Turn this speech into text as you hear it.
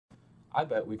I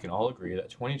bet we can all agree that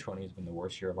 2020 has been the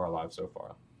worst year of our lives so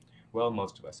far. Well,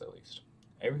 most of us at least.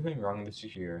 Everything wrong this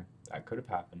year that could have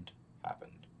happened,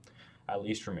 happened. At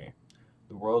least for me.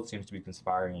 The world seems to be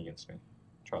conspiring against me.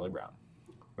 Charlie Brown.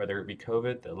 Whether it be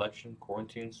COVID, the election,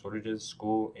 quarantine, shortages,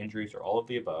 school, injuries, or all of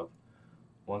the above,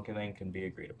 one thing can be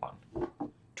agreed upon.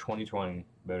 2020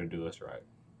 better do us right.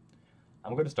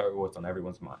 I'm going to start with what's on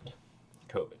everyone's mind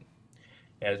COVID.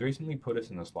 It has recently put us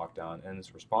in this lockdown and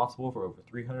is responsible for over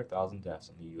 300,000 deaths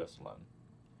in the US alone.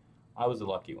 I was the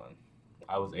lucky one.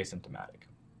 I was asymptomatic.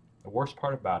 The worst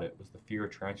part about it was the fear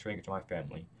of transferring it to my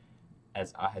family,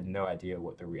 as I had no idea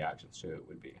what their reactions to it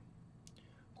would be.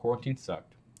 Quarantine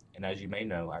sucked, and as you may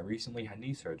know, I recently had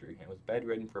knee surgery and was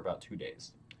bedridden for about 2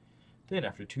 days. Then,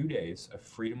 after 2 days of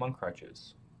freedom on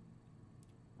crutches,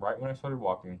 right when I started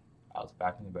walking, I was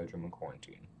back in the bedroom in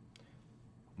quarantine.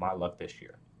 My luck this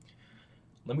year.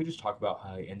 Let me just talk about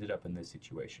how I ended up in this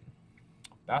situation.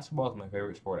 Basketball is my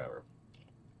favorite sport ever,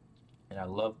 and I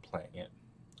love playing it.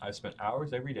 I've spent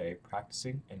hours every day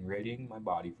practicing and readying my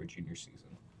body for junior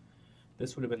season.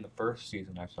 This would have been the first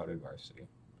season I started varsity.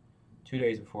 2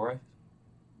 days before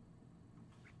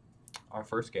our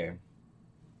first game,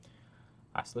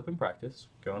 I slip in practice,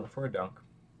 going up for a dunk,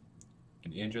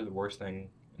 and injure the worst thing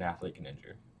an athlete can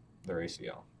injure, their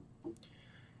ACL.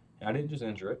 And I didn't just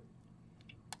injure it,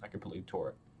 I completely tore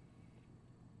it.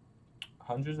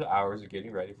 Hundreds of hours of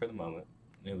getting ready for the moment,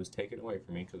 and it was taken away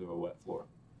from me because of a wet floor.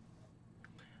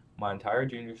 My entire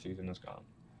junior season is gone.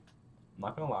 I'm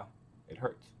not gonna lie, it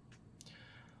hurts.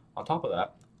 On top of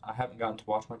that, I haven't gotten to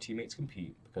watch my teammates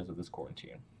compete because of this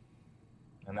quarantine.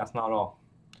 And that's not all.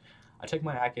 I take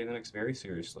my academics very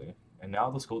seriously, and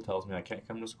now the school tells me I can't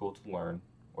come to school to learn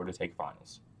or to take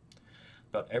finals.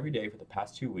 About every day for the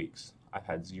past 2 weeks, I've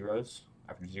had zeros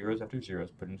after zeros after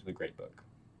zeros put into the grade book.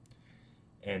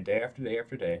 And day after day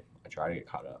after day, I try to get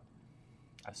caught up.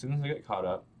 As soon as I get caught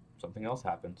up, something else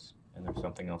happens, and there's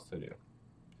something else to do.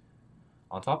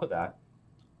 On top of that,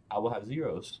 I will have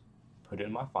zeros put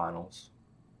in my finals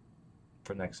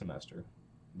for next semester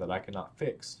that I cannot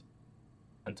fix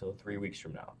until 3 weeks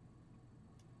from now.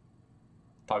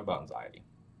 Talk about anxiety.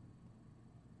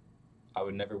 I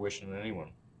would never wish it on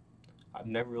anyone. I've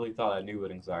never really thought I knew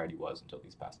what anxiety was until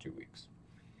these past 2 weeks.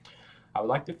 I would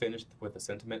like to finish with a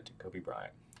sentiment to Kobe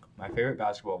Bryant, my favorite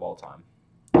basketball of all time.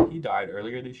 He died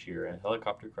earlier this year in a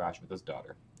helicopter crash with his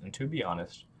daughter, and to be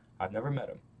honest, I've never met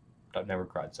him, but I've never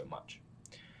cried so much.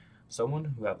 Someone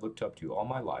who I've looked up to all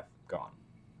my life, gone.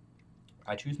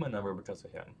 I choose my number because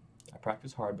of him. I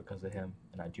practice hard because of him,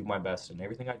 and I do my best in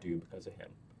everything I do because of him,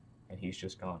 and he's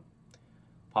just gone.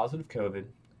 Positive COVID,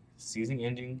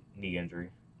 season-ending knee injury,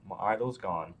 my idol's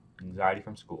gone, anxiety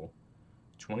from school.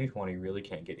 2020 really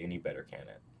can't get any better, can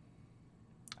it?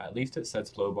 At least it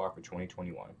sets low bar for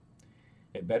 2021.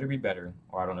 It better be better,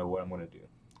 or I don't know what I'm going to do.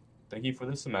 Thank you for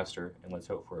this semester, and let's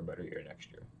hope for a better year next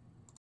year.